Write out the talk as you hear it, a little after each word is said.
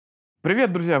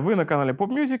Привет, друзья! Вы на канале Pop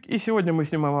Music, и сегодня мы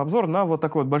снимаем обзор на вот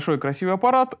такой вот большой красивый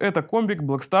аппарат. Это комбик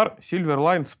BLACKSTAR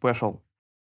Silverline Special.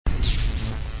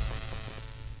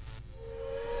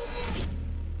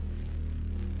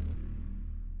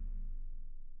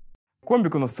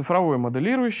 Комбик у нас цифровой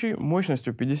моделирующий,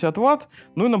 мощностью 50 Вт,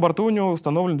 ну и на борту у него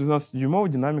установлен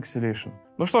 12-дюймовый Dynamic Selection.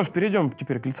 Ну что ж, перейдем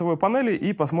теперь к лицевой панели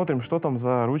и посмотрим, что там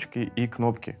за ручки и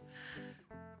кнопки.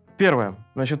 Первое.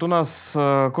 Значит, у нас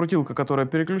крутилка, которая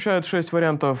переключает 6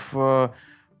 вариантов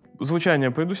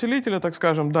звучания предусилителя, так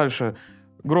скажем. Дальше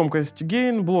громкость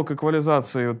гейн, блок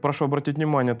эквализации. Вот прошу обратить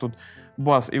внимание, тут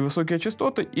бас и высокие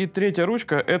частоты. И третья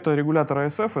ручка — это регулятор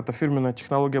ISF, это фирменная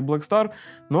технология BLACKSTAR,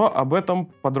 но об этом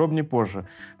подробнее позже.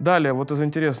 Далее, вот из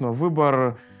интересного,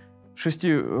 выбор 6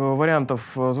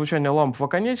 вариантов звучания ламп в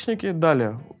оконечнике.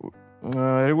 Далее,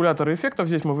 регуляторы эффектов.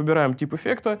 Здесь мы выбираем тип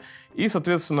эффекта и,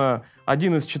 соответственно,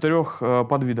 один из 4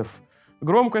 подвидов.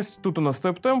 Громкость, тут у нас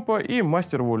степ-темпо и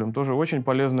мастер-волюм, тоже очень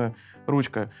полезная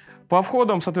ручка. По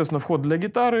входам, соответственно, вход для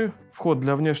гитары, вход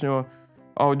для внешнего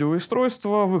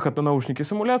аудиоустройства, выход на наушники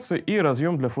с эмуляцией и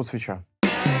разъем для фуд-свитча.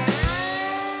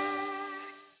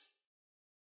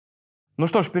 Ну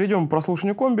что ж, перейдем к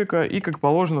прослушиванию комбика, и, как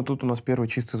положено, тут у нас первый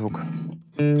чистый звук.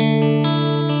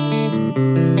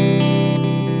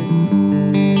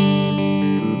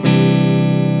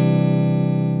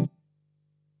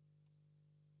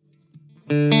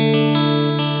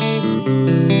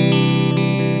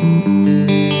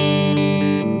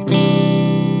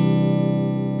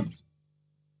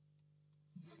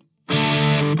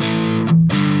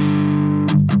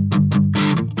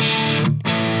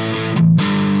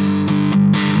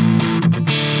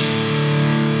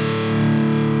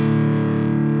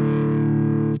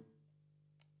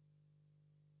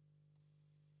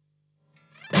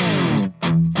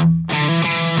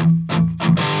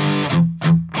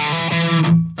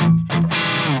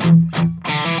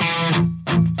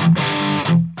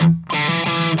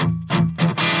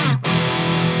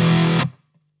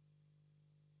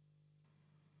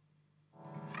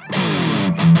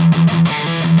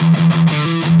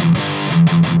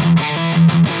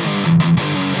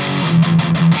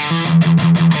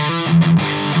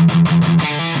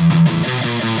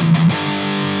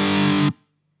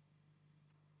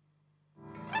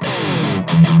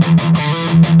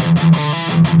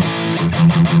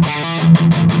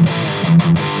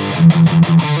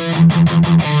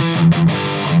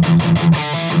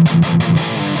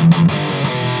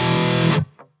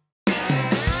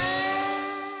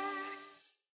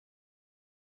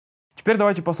 Теперь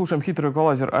давайте послушаем хитрый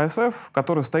эквалайзер ISF,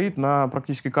 который стоит на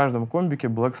практически каждом комбике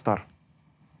BLACKSTAR.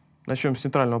 Начнем с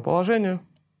нейтрального положения.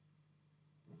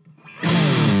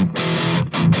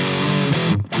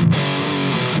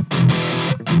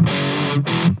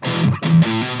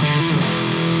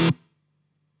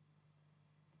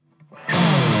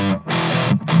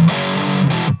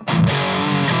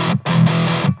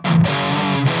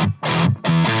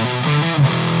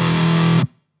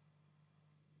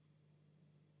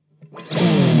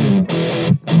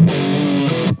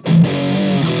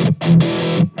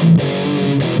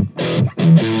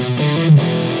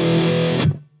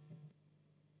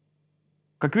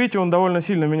 Как видите, он довольно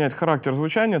сильно меняет характер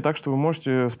звучания, так что вы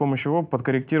можете с помощью его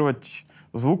подкорректировать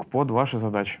звук под ваши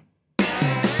задачи.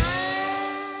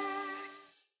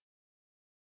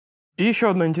 И еще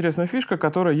одна интересная фишка,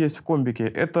 которая есть в комбике,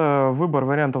 это выбор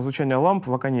вариантов звучания ламп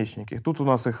в оконечнике. Тут у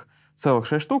нас их целых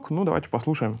 6 штук, ну давайте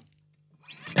послушаем.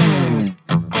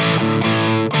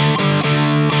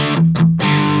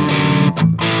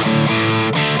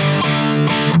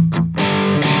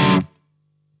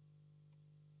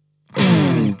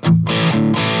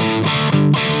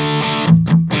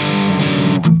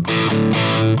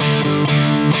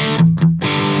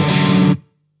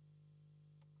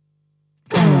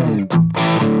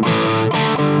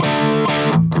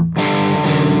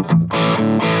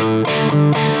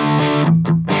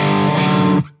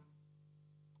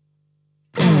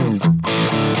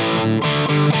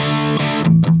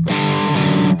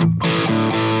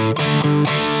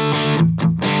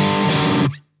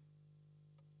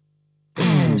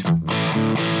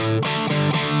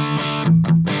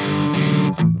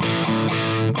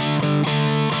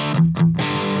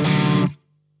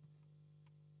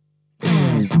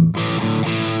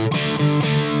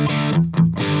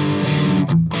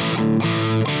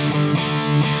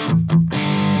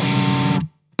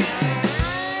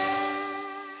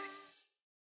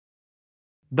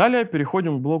 Далее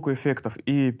переходим к блоку эффектов.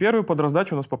 И первый под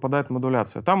раздачу у нас попадает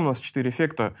модуляция. Там у нас 4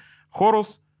 эффекта: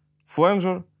 хорус,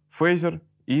 фленджер, фейзер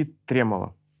и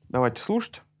тремоло. Давайте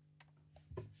слушать.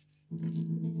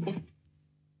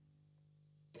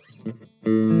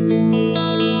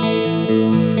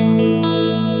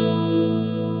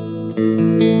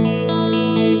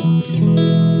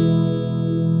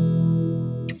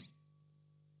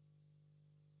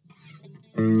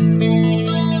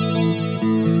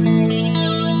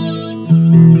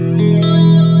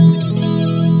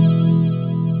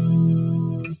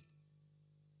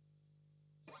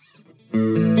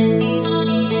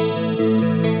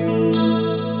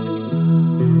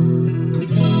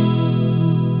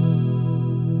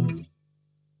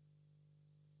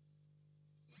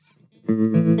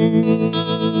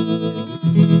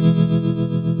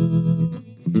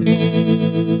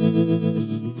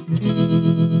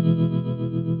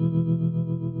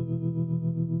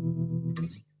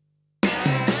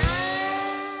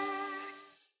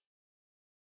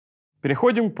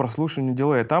 Переходим к прослушиванию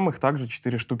дилея. Там их также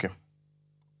 4 штуки.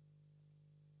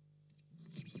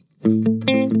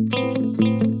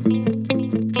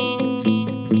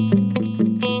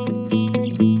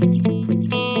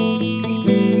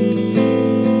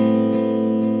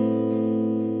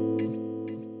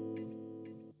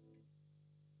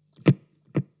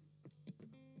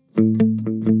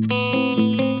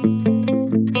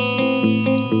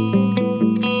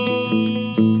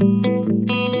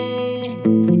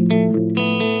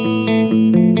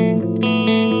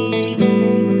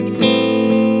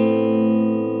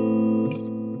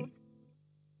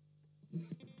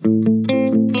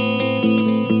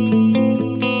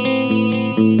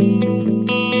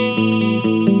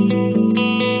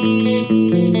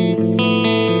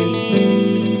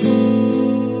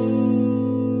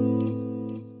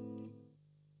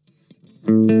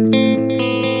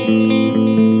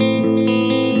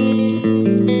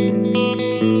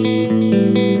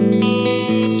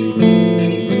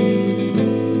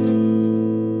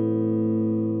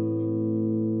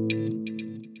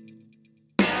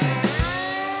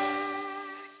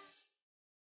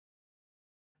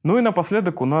 Ну и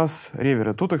напоследок у нас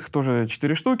реверы. Тут их тоже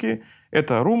 4 штуки.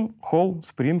 Это Room, Hall,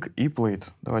 Spring и Plate.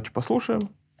 Давайте послушаем.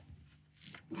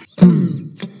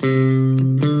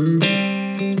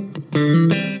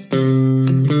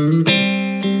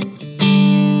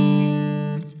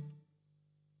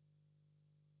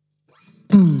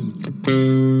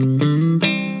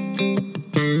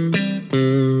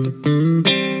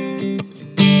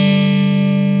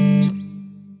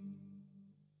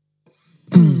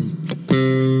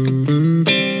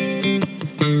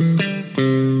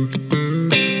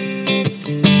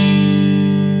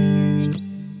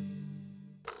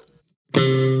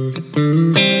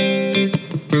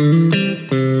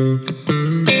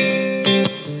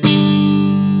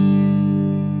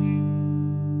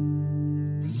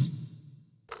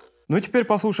 Ну и теперь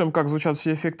послушаем, как звучат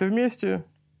все эффекты вместе.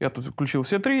 Я тут включил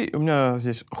все 3. У меня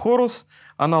здесь хорус,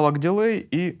 аналог дилей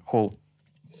и холл.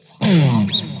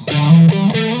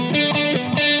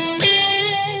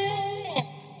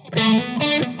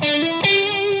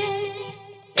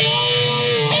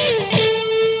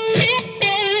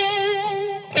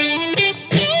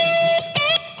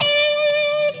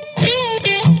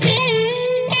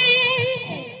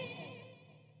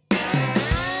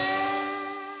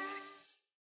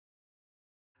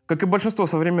 Как и большинство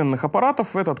современных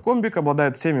аппаратов, этот комбик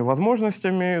обладает всеми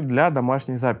возможностями для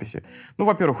домашней записи. Ну,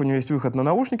 во-первых, у него есть выход на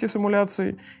наушники с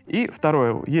эмуляцией, и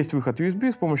второе, есть выход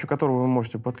USB, с помощью которого вы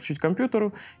можете подключить к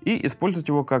компьютеру и использовать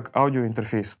его как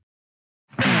аудиоинтерфейс.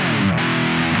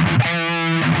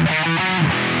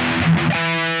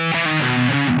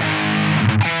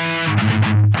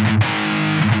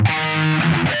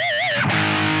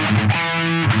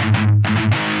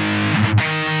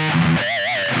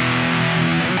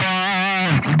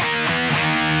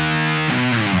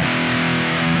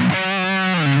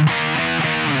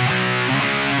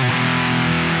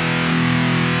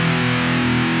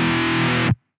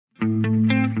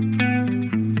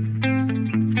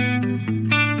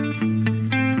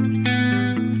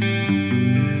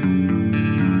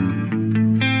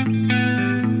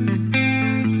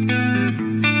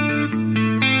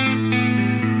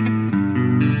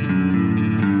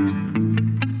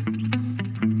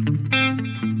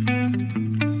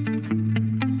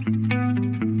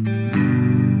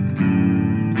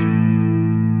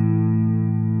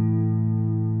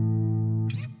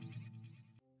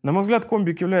 На мой взгляд,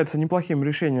 комбик является неплохим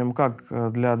решением как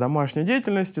для домашней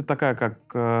деятельности, такая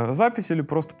как запись или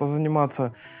просто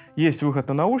позаниматься. Есть выход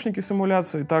на наушники с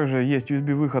эмуляцией, также есть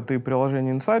USB-выход и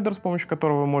приложение Insider, с помощью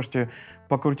которого вы можете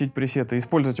покрутить пресеты,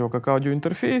 использовать его как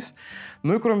аудиоинтерфейс.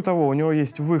 Ну и кроме того, у него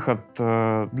есть выход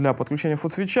для подключения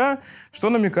футсвитча, что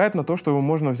намекает на то, что его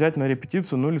можно взять на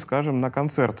репетицию, ну или, скажем, на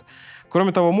концерт.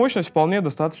 Кроме того, мощность вполне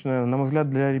достаточная, на мой взгляд,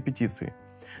 для репетиций.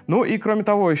 Ну и кроме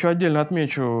того, еще отдельно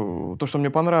отмечу то, что мне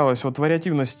понравилось. Вот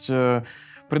вариативность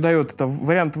придает это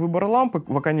вариант выбора лампы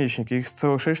в оконечнике. Их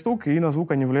целых 6 штук, и на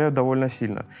звук они влияют довольно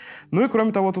сильно. Ну и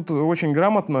кроме того, тут очень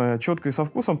грамотно, четко и со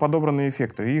вкусом подобраны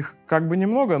эффекты. Их как бы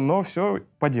немного, но все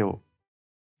по делу.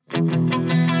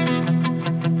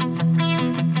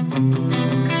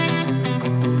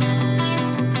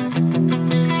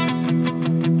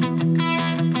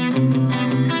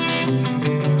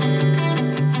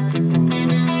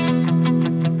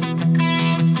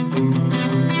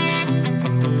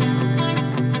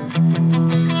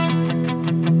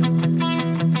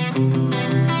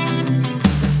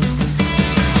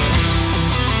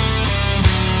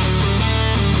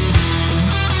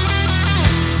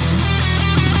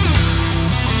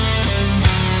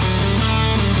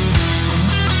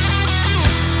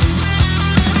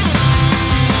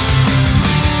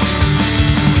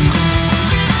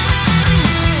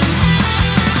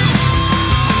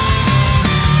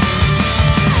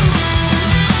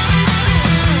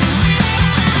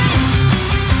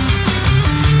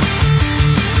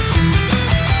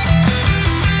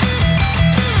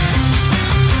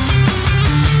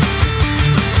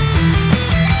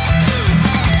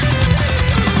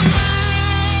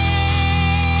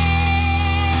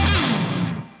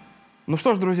 Ну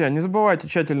что ж, друзья, не забывайте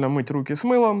тщательно мыть руки с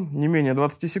мылом, не менее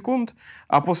 20 секунд.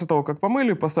 А после того, как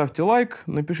помыли, поставьте лайк,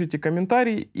 напишите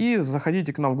комментарий и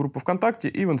заходите к нам в группу ВКонтакте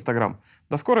и в Инстаграм.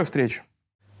 До скорой встречи.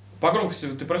 По громкости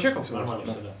ты прочекал все? Нормально,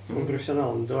 все, да. Он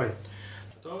профессионал, ну давай.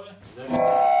 Готовы?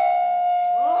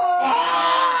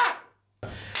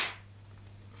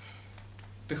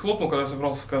 Ты хлопнул, когда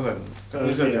собрался сказать.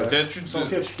 Нельзя делать. Я чуть...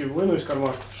 Салфеточки выну из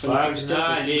кармашка, что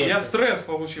Погнали! Я стресс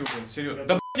получил, блин, серьезно.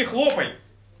 Да не хлопай!